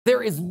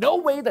There is no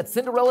way that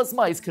Cinderella's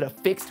mice could have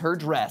fixed her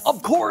dress.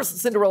 Of course,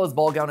 Cinderella's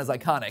ball gown is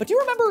iconic. But do you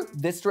remember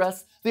this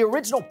dress? The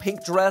original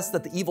pink dress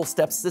that the evil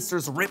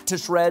stepsisters ripped to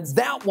shreds?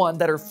 That one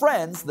that her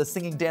friends, the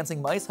singing,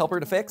 dancing mice, help her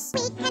to fix?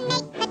 We can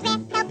make her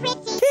dress so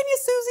pretty. Can you,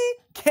 Susie?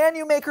 Can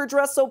you make her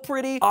dress so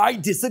pretty? I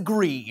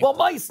disagree. While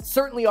mice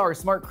certainly are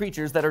smart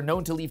creatures that are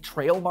known to leave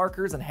trail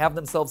markers and have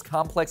themselves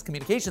complex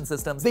communication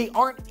systems, they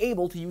aren't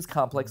able to use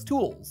complex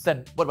tools.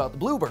 Then what about the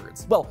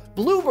bluebirds? Well,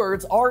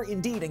 bluebirds are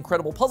indeed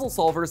incredible puzzle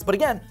solvers, but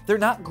again, they're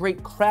not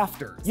great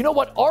crafters. You know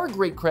what are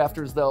great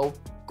crafters though?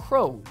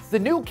 Crows. The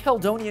new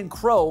Caledonian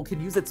crow can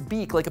use its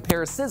beak like a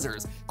pair of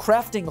scissors,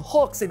 crafting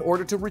hooks in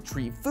order to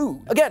retrieve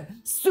food.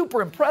 Again,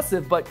 super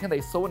impressive, but can they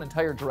sew an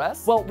entire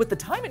dress? Well, with the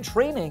time and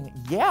training,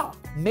 yeah,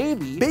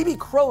 maybe. Baby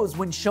crows,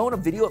 when shown a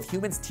video of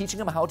humans teaching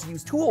them how to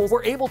use tools,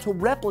 were able to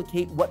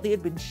replicate what they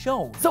had been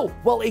shown. So,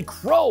 while a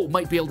crow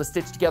might be able to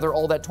stitch together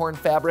all that torn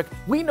fabric,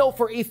 we know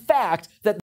for a fact that